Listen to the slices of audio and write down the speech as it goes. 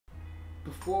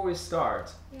before we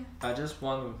start, yeah. I just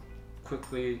want to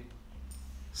quickly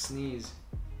sneeze.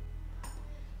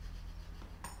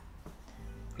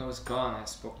 No, it's gone. I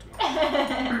spoke too much.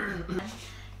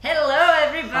 Hello,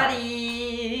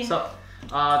 everybody. Hi. So,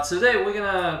 today we're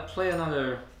gonna play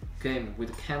another game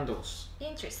with candles.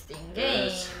 Interesting game.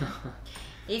 Yes.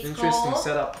 It's Interesting called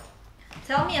setup.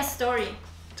 Tell Me a Story.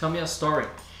 Tell me a story.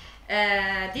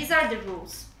 These are the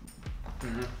rules.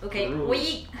 Okay, rules.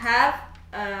 we have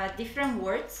different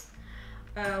words.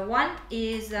 One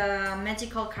is a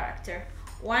magical character.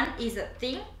 One is a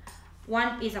thing.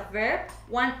 One is a verb.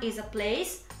 One is a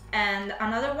place. And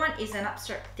another one is an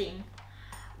abstract thing.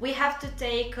 We have to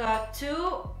take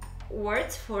 2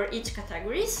 words for each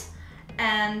categories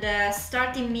and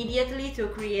start immediately to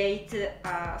create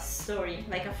a story,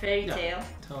 like a fairy tale.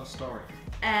 Tell a story.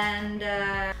 And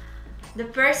the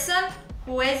person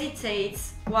who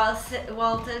hesitates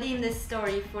while telling the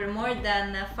story for more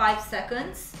than 5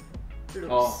 seconds loses.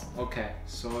 Oh, okay.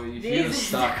 So if This you're is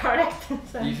stuck, the correct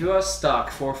answer. if you are stuck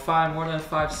for more than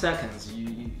 5 seconds,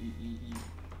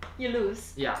 You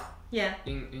lose. yeah. Yeah.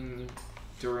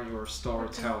 During your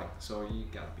storytelling, so you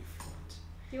gotta be fluent.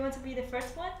 You want to be the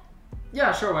first one?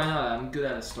 Yeah, sure. Why not? I'm good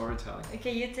at storytelling.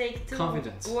 Okay, you take 2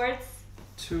 Confidence. words.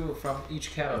 2 from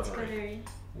each category. Category.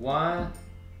 1.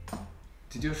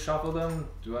 Did you shuffle them?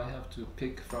 Do I have to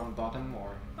pick from bottom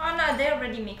or? Oh no, they're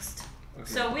already mixed. Okay.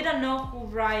 So we don't know who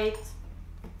writes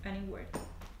any word.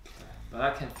 Okay. But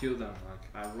I can feel them.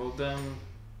 Like I wrote them.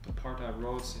 The part I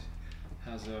wrote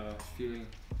has a feeling.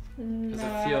 Has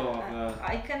a feel of.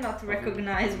 I cannot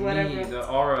recognize what I wrote. The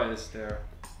aura is there.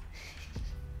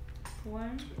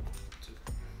 1,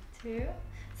 2.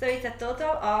 So it's a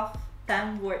total of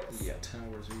 10 words. Yeah,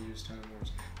 10 words. We use 10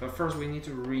 words. But first we need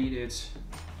to read it.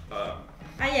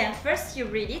 Yeah, first you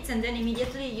read it and then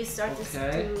immediately you start to tell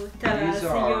us These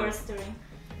are- your story.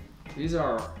 These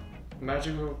are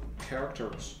magical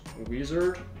characters.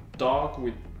 Wizard, dog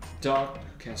with dog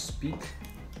can speak.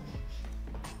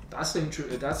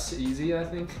 That's easy, I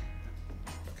think.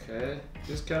 Okay,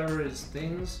 this category is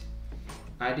things,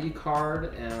 ID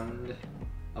card, and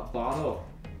a bottle.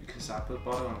 Because I put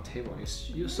bottle on the table.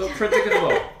 You're so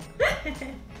predictable.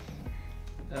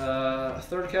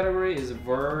 Third category is a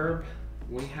verb.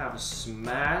 We have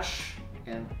smash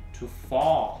and to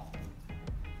fall.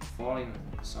 Falling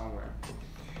somewhere.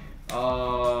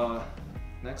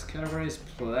 Next category is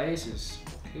places,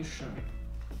 location.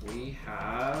 We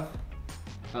have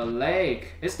a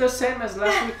lake. It's the same as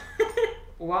last week.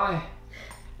 Why?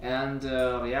 And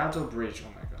Liado Bridge.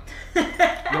 Oh my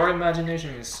god. Your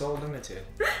imagination is so limited.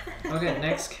 Okay,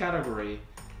 next category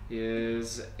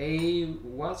is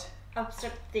what?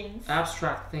 Abstract things.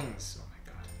 Abstract things. Oh my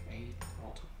god.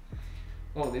 Auto.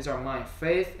 Oh, these are mine.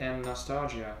 Faith and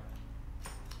nostalgia.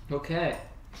 Okay.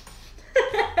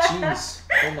 Jeez.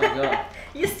 Oh my god.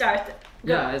 You start.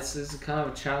 Go. Yeah, it's kind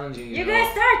of challenging. You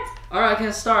guys start. Alright, I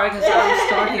can start. I'm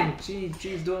starting.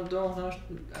 Jeez, don't.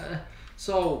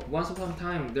 So once upon a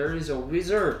time, there is a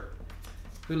wizard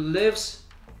who lives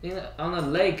on a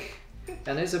lake,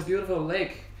 and it's a beautiful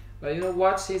lake. But you know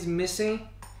what? He's missing.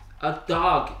 A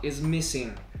dog is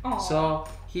missing. Aww. So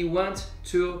he went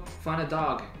to find a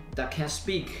dog that can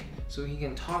speak, so he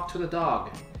can talk to the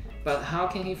dog. But how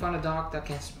can he find a dog that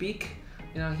can speak?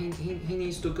 You know, he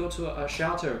needs to go to a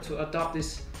shelter to adopt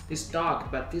this dog.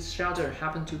 But this shelter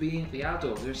happened to be in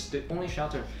Rialto. There's the only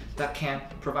shelter that can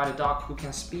provide a dog who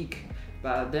can speak.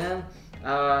 But then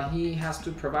he has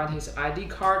to provide his ID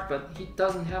card, but he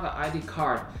doesn't have an ID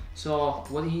card. So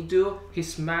what did he do? He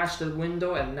smashed the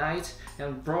window at night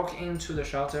and broke into the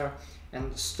shelter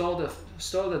and stole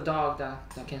the dog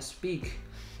that can speak.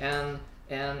 And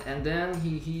then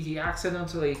he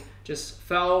accidentally just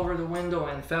fell over the window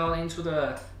and fell into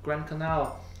the Grand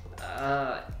Canal,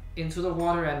 into the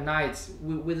water at night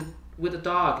with a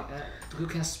dog who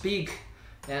can speak.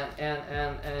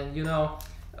 And you know,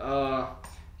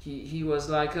 he was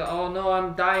like, oh no,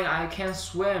 I'm dying, I can't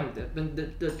swim.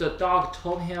 The dog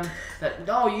told him that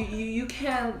no, you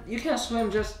can't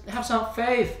swim, just have some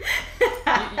faith.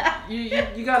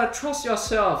 you gotta trust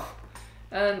yourself.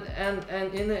 And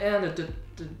in the end,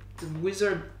 the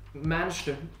wizard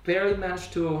barely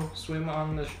managed to swim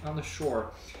on the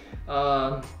shore,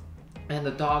 and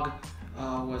the dog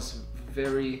was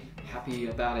very happy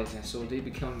about it, and so they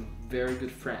become very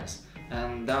good friends.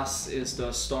 And thus is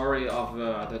the story of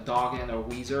the dog and the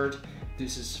wizard.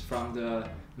 This is from the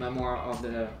memoir of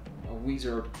the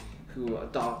wizard who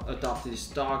adopted this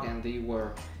dog, and they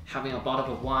were having a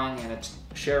bottle of wine and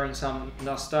sharing some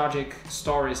nostalgic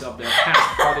stories of their past,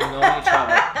 how they know each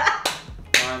other.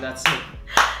 That's it.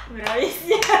 Nice.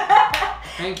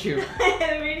 Thank you.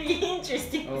 Really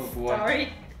interesting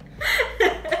story.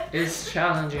 It's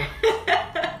challenging.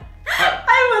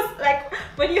 I was like,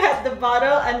 when you had the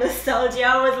bottle and nostalgia,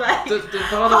 I was like, the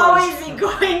bottle how is he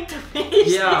going to finish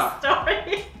this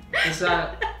story? It's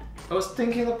that I was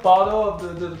thinking the bottle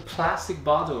of the plastic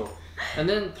bottle, and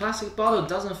then plastic bottle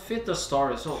doesn't fit the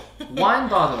story, so wine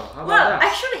bottle. How about that?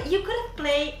 Actually, you couldn't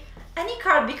play any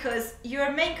card because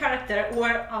your main character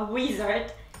were a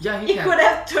wizard. Yeah, he could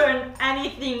have turned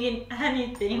anything in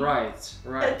anything. Right.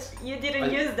 But you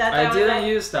didn't use that. I didn't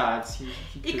use that.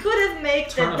 He could have made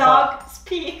the dog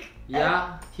speak.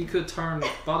 Yeah, he could turn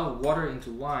bottle of water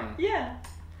into wine. Yeah.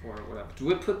 Or whatever. Do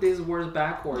we put these words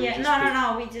back or? Yeah,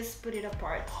 no, we just put it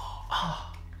apart.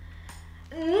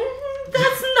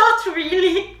 That's not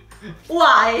really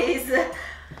wise.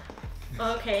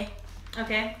 Okay,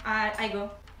 I go.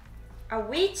 A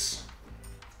witch.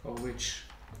 A witch.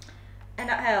 And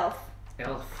an elf.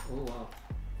 Elf. Oh wow.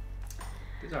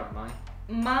 These are mine.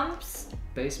 Mom's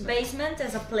basement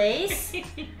as a place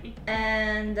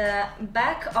and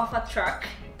back of a truck.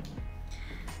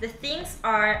 The things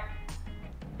are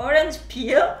orange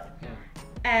peel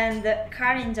and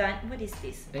car engine. What is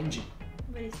this? Engine.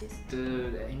 What is this?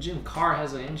 The engine. Car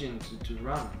has an engine to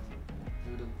run.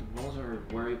 The motor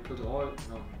where you put oil.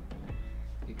 No.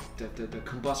 The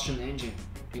combustion engine.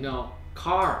 You know,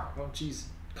 car. Oh jeez.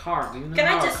 Car. Do you know Can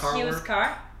how I just car use works?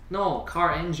 car? No,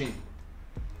 car engine.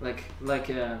 Like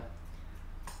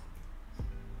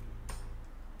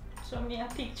Show me a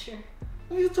picture.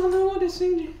 You don't know what is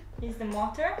engine? Is the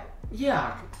motor?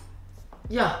 Yeah.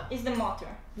 Is the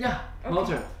motor? Yeah. Okay.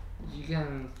 Motor. You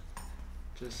can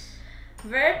just.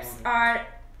 Verbs are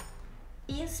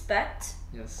inspect.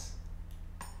 Yes.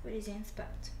 What is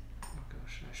inspect? Oh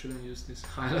gosh, I shouldn't use this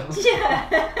highlight. Yeah.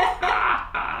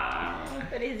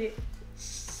 What is it?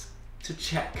 To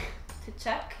check. To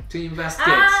check? To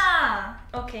investigate. Ah,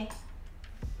 okay.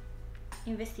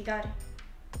 Investigare.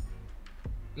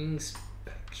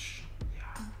 Inspection.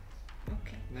 Yeah.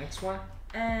 Okay. Next one.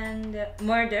 And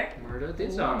murder. Murder.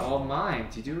 These are all mine.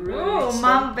 Did you really? Oh,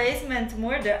 mom basement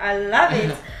murder. I love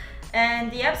it.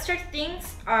 And the abstract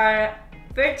things are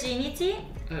virginity.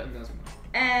 That's mine.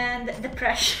 And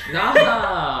depression. Nah,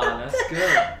 that's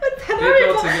good. But they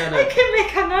go together. I can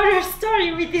make another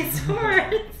story with these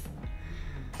words.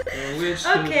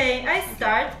 Okay, I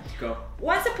start. Go.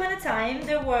 Once upon a time,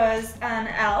 there was an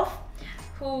elf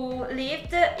who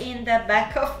lived in the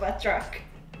back of a truck.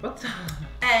 What?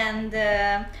 And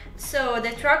so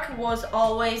the truck was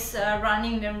always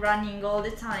running and running all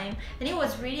the time, and he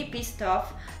was really pissed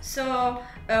off. So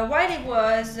while he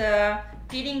was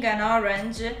peeling an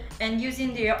orange and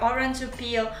using the orange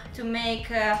peel to make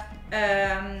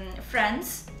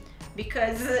friends,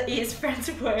 because his friends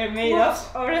were made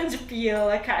of orange peel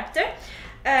character,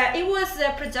 he was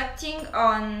projecting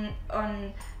on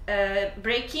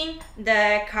breaking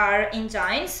the car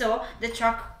engine so the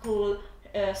truck could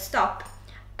stop.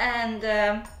 And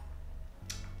oh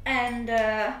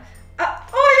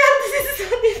yeah, this is so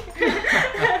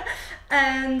difficult.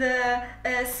 And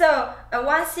so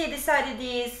once he decided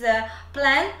his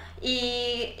plan,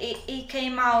 he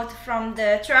came out from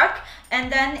the truck,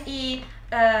 and then he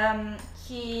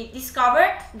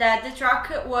discovered that the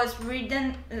truck was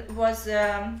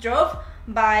drove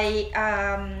by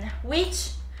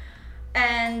witch,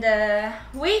 and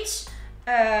witch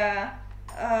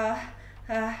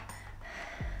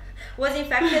was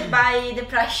infected by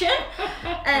depression,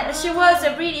 and she was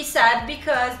really sad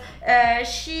because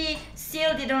she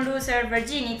still didn't lose her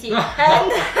virginity,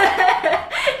 and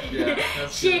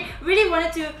she really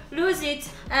wanted to lose it,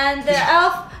 and the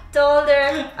elf told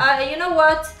her, you know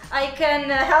what, I can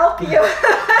help you.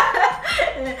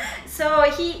 So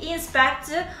he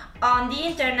inspected on the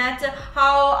internet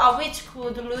how a witch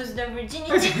could lose their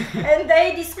virginity, and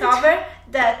they discovered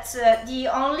that the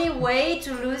only way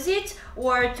to lose it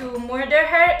were to murder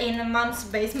her in mom's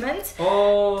basement.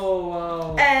 Oh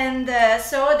wow. And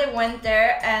so they went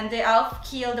there, and the elf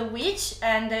killed the witch,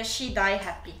 and she died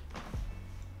happy.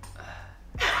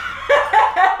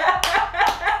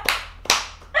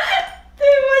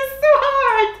 It was so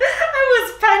hard. I was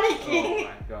panicking. Oh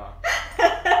my god.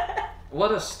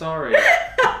 What a story.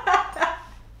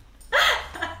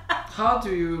 How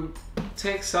do you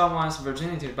take someone's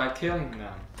virginity by killing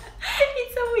them?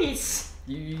 It's a wish.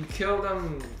 You kill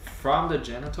them from the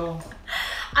genital?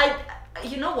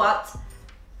 You know what?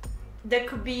 There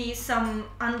could be some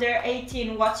under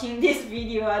 18 watching this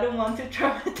video. I don't want to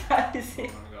traumatize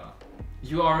it. Oh my god.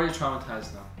 You already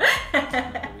traumatized them.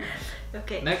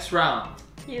 Okay. Next round.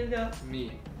 You go.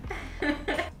 Me.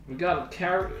 We got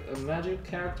magic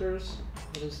characters.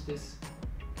 What is this?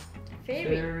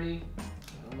 Fairy.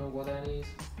 I don't know what that is.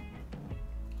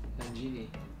 And genie.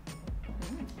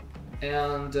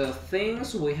 And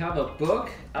things, we have a book.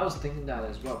 I was thinking that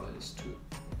as well, but it's too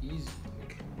easy.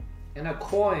 Like, and a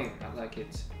coin, I like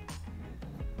it.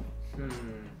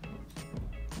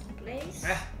 Place.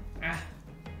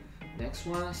 Next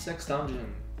one, sex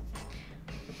dungeon.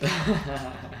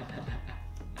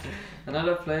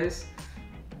 Another place.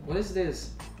 What is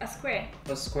this? A square.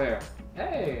 A square.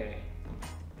 Hey.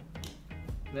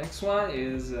 Next one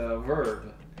is a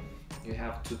verb. You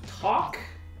have to talk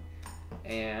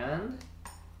and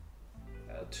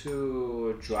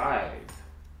to drive.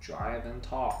 Drive and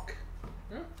talk.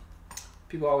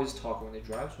 People always talk when they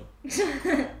drive.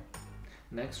 So.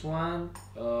 Next one,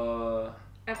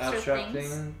 abstract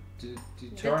thing.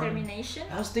 Determination.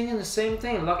 I was thinking the same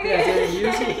thing. Luckily I didn't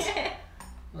use it.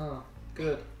 Oh,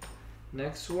 good.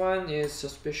 Next one is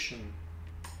suspicion.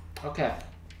 Okay,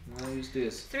 I'm gonna use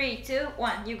this. 3, 2,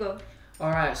 1, you go.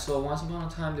 Alright, so once upon a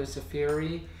time there's a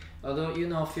fairy. Although you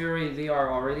know fairy, they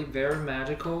are already very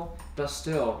magical, but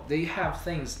still they have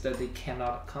things that they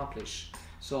cannot accomplish.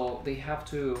 So they have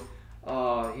to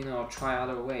you know, try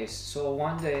other ways. So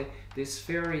one day this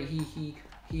fairy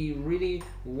he really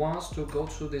wants to go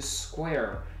to this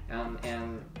square,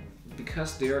 and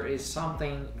because there is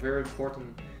something very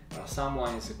important,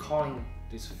 someone is calling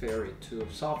this fairy to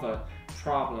solve a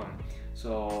problem.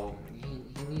 So he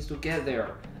needs to get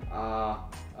there.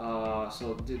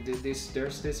 So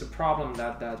there's this problem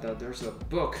that there's a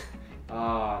book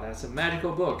that's a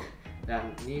magical book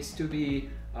that needs to be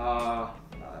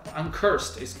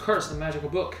uncursed. It's cursed, the magical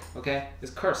book. Okay,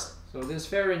 it's cursed. So this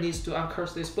fairy needs to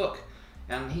uncurse this book,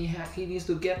 and he needs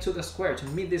to get to the square to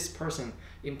meet this person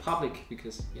in public,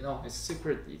 because you know it's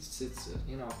secret. It's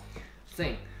you know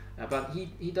thing. But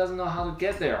he doesn't know how to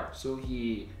get there. So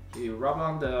he rub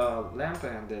on the lamp,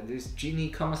 and this genie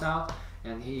comes out,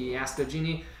 and he asks the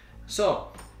genie,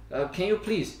 so can you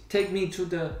please take me to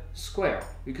the square,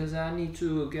 because I need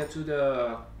to get to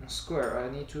the square. I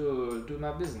need to do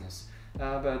my business.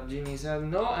 But genie said,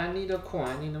 no, I need a coin.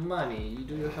 I need the money.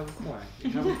 Do you have a coin? You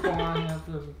have a coin. I have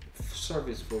a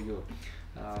service for you.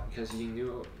 Because you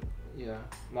knew, yeah,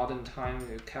 modern time,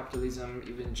 capitalism,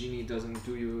 even genie doesn't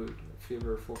do you a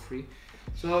favor for free.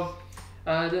 So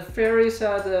the fairy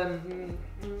said,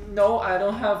 no, I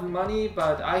don't have money,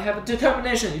 but I have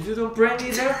determination. If you don't bring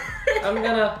me there, I'm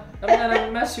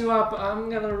gonna mess you up. I'm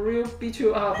gonna real beat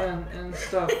you up and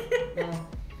stuff.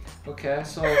 Okay,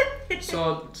 so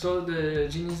the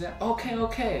genie said, okay,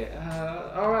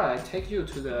 all right, I take you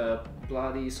to the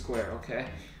bloody square. Okay,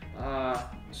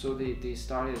 so they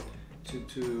started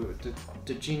to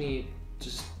the genie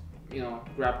just, you know,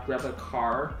 grab a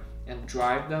car and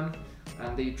drive them,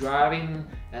 and they driving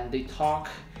and they talk,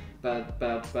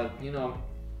 but you know,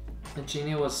 the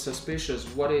genie was suspicious.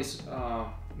 What is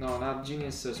no, not genie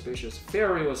is suspicious.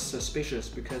 Fairy was suspicious,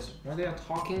 because when they are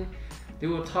talking, they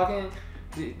were talking.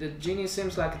 The genie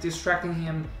seems like distracting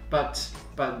him, but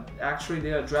actually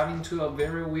they are driving to a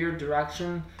very weird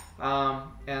direction.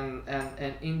 And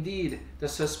indeed the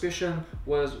suspicion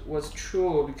was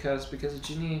true, because the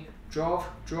genie drove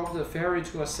the fairy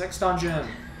to a sex dungeon.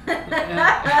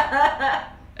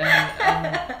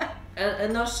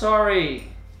 And no,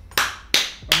 sorry.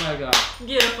 Oh my god.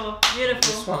 Beautiful.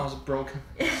 This one was broken.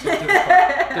 So difficult.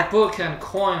 The book and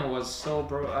coin was so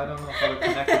broken. I don't know how to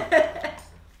connect them.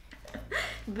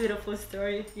 Beautiful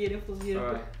story. Beautiful.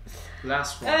 Alright,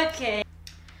 last one. Okay.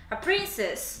 A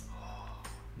princess.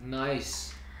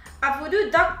 Nice. A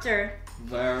voodoo doctor.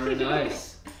 Very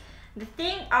nice. The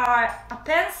thing are a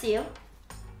pencil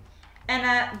and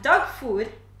a dog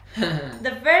food.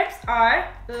 The verbs are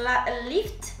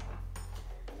lift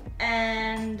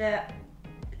and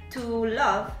to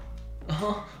love.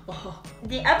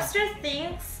 The abstract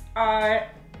things are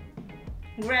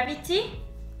gravity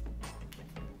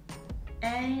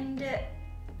and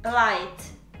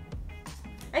light.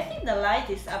 I think the light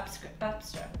is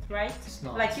abstract, right? It's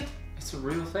not. Like you. It's a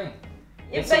real thing.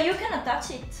 But you cannot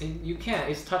touch it. You can't.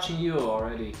 It's touching you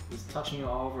already. It's touching you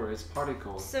all over. It's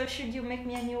particles. So should you make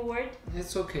me a new word?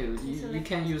 It's okay. You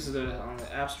can use it on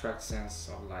the abstract sense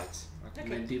of light, like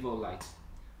medieval light.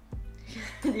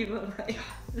 Medieval light.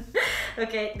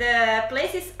 Okay. The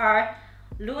places are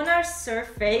lunar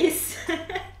surface.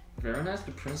 Very nice.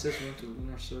 The princess went to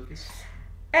lunar surface.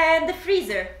 And the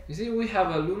freezer. You see, we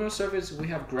have a lunar surface. We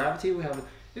have gravity. We have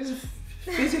this is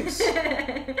physics.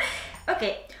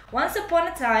 Okay, once upon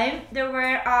a time there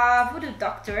were a voodoo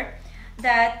doctor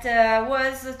that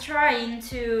was trying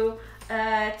to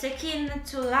take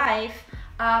into life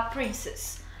a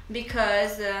princess,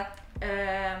 because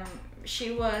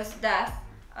she was deaf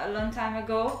a long time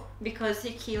ago because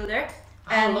he killed her.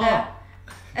 How And long?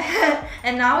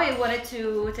 and now he wanted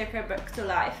to take her back to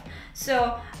life.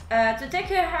 So to take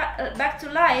her back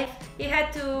to life, he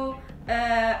had to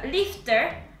lift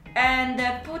her and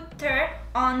put her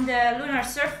on the lunar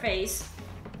surface.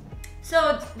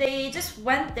 So they just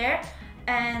went there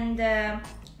and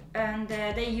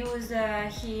they used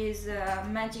his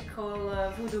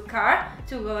magical voodoo car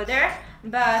to go there,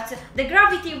 but the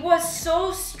gravity was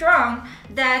so strong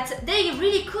that they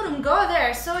really couldn't go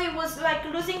there. So he was like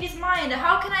losing his mind.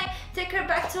 How can I take her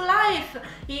back to life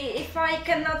if I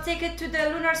cannot take it to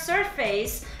the lunar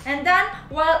surface? And then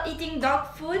while eating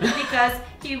dog food, because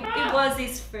it was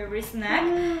his favorite snack,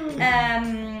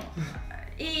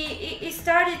 he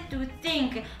started to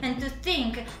think,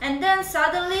 and then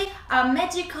suddenly a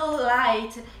magical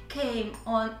light came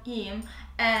on him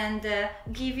and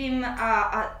gave him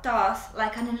a thought,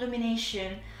 like an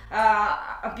illumination,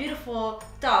 a beautiful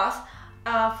thought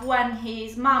of when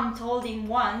his mom told him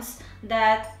once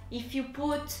that if you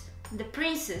put the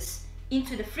princess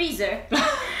into the freezer,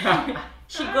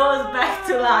 she goes back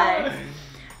to life.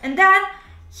 And then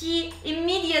he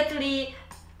immediately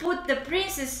put the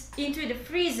princess into the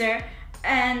freezer,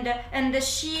 and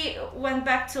she went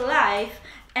back to life,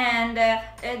 and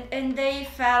they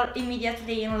fell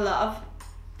immediately in love,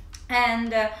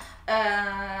 and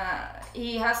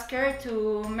he asked her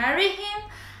to marry him,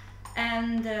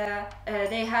 and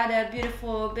they had a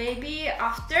beautiful baby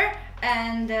after,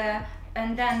 and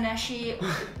then she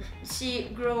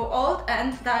grew old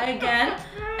and died again,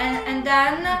 and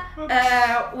then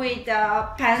with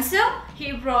a pencil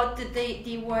he wrote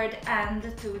the word "and"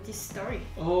 to this story.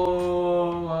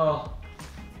 Oh, wow.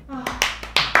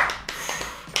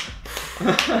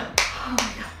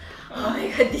 Oh my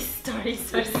god, these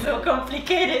stories are so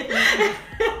complicated.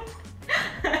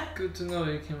 Good to know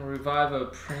you can revive a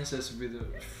princess with a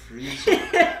freezer.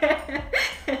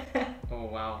 Oh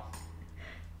wow.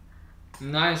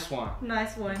 Nice one.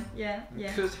 Nice one, yeah.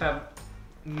 Could have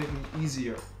made it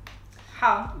easier.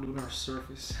 How? Lunar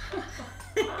surface.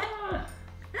 I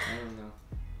don't know.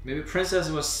 Maybe princess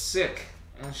was sick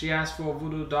and she asked for a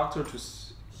voodoo doctor to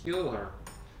heal her.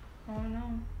 Oh no.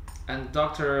 And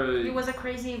doctor He was a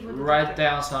crazy voodoo write doctor.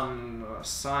 down some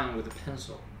sign with a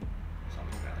pencil,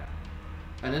 something like that.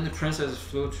 And then the princess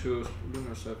flew to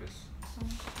lunar surface.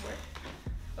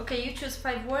 Okay, you choose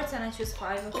 5 words and I choose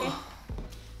 5, okay?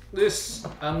 This,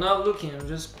 I'm not looking, I'm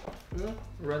just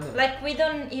random. Like we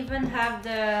don't even have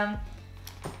the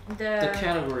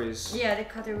categories. Yeah, the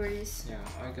categories. Yeah,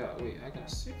 I got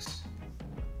 6.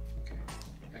 Okay.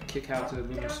 I kick out the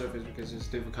lunar surface because it's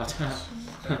difficult.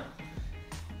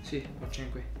 Sì, o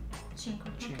 5.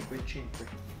 5.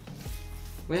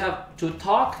 We have to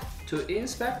talk, to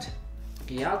inspect,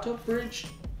 Rialto Bridge,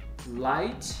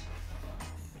 light,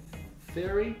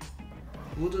 fairy,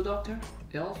 voodoo doctor,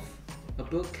 elf, a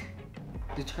book,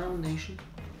 determination,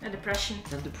 And depression.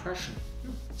 and depression.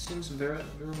 Seems very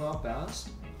well balanced.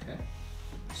 Okay.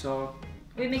 So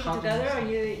We make How it do we together, or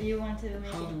start? you want to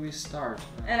make how it? do we start?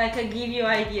 And I can give you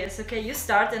ideas. Okay, you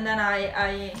start and then I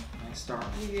I start.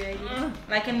 give you ideas.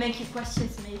 I can make you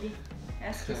questions maybe.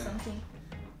 Ask you Okay. something.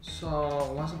 So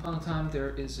once upon a time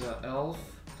there is an elf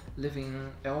living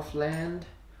in Elfland,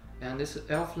 and this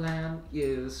Elfland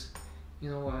is, you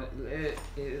know what?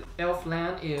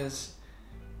 Elfland is.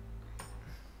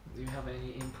 Do you have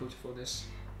any input for this?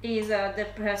 Is a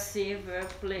depressive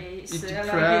place. It's Like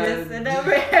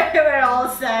depressed. we're all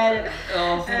sad.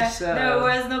 Elf is sad. There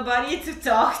was nobody to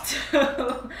talk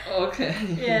to. Okay.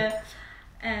 Yeah,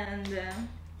 and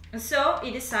so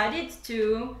he decided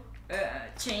to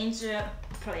change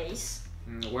place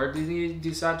Where did he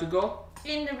decide to go?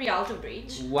 in the Rialto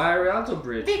Bridge. Why Rialto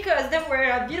Bridge? Because there were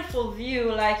a beautiful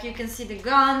view, like you can see the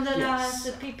gondolas, Yes.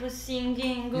 the people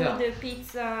singing, good Yeah.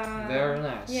 pizza. Very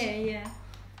nice. Yeah.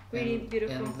 Really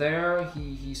beautiful. And there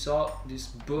he saw this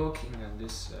book in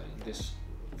this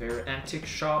very antique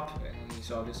shop, and he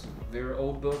saw this very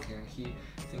old book, and he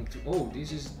think, oh,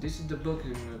 this is the book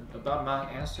about my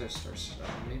ancestors.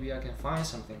 Maybe I can find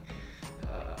something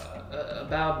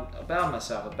about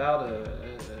myself, about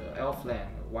Elfland.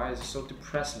 Why is it so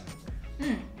depressing?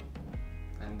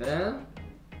 And then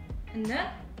And then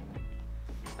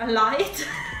a light.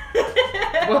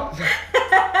 what?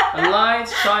 A light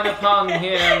shine upon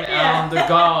him, and the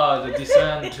god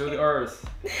descend to the earth.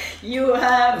 You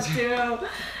have to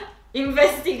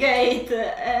investigate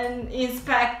and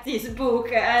inspect this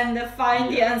book and find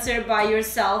the answer by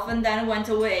yourself, and then went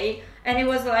away. And he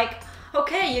was like,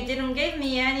 okay, you didn't give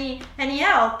me any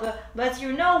help, but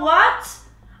you know what?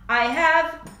 I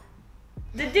have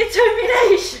the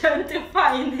determination to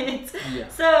find it. Yeah.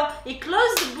 So he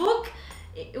closed the book,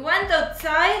 he went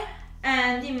outside,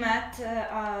 and he met.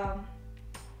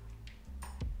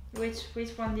 Which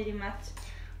one did he met?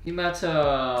 He met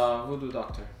Voodoo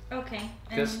Doctor. Okay.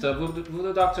 Because the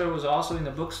Voodoo Doctor was also in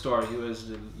the bookstore. He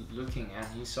was looking and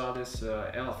he saw this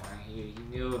elf, and he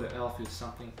knew the elf is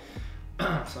something,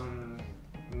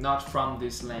 not from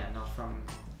this land, not from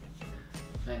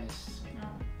Venice. No.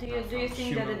 Do you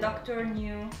think that the doctor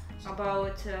knew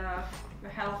about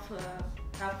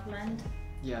Healthland?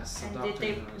 Yes, and the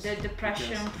doctor knows. the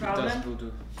depression Because problem? He does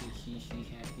voodoo.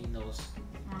 He knows.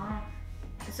 Ah.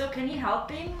 So can you help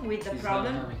him with the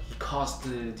problem? Not, he caused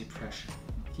the depression.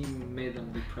 He made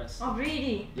them depressed. Oh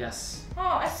really? Yes.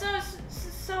 Oh,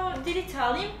 so did he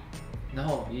tell him?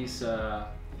 No, he's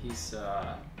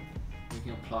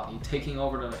making a plot. He's taking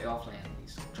over the elf land.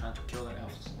 He's trying to kill the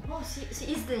elves. Oh, so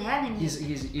he's the enemy. He's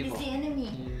evil. He's the enemy.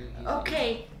 He's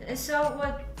okay. evil. So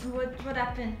what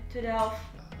happened to the elf?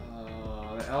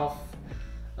 The elf.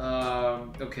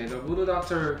 Okay, the Voodoo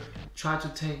Doctor tried to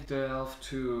take the elf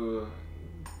to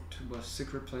a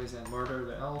secret place and murder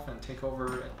the elf and take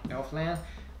over Elfland.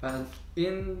 But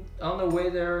on the way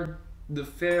there, the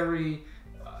fairy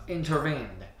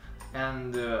intervened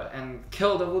and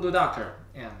killed the Voodoo Doctor.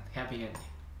 And happy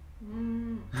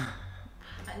ending.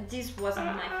 This wasn't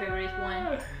my favorite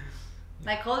one.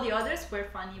 Like all the others were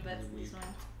funny, but this one,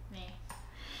 meh.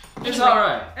 It's Anyway,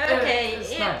 alright. Okay,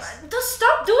 It's yeah, nice. don't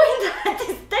stop doing that.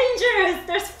 It's dangerous.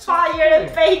 There's fire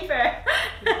and paper.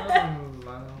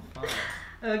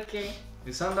 Okay.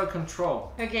 It's under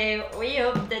control. Okay, we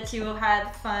hope that you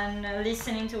had fun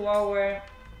listening to our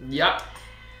Yep.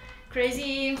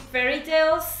 crazy fairy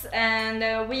tales,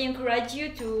 and we encourage you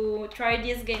to try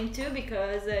this game too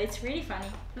because it's really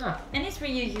funny Yeah. and it's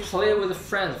really useful. Play with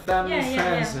friends, family,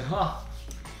 friends.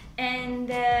 And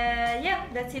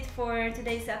that's it for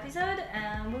today's episode,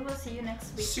 and we will see you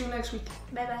next week. See you next week.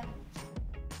 Bye bye.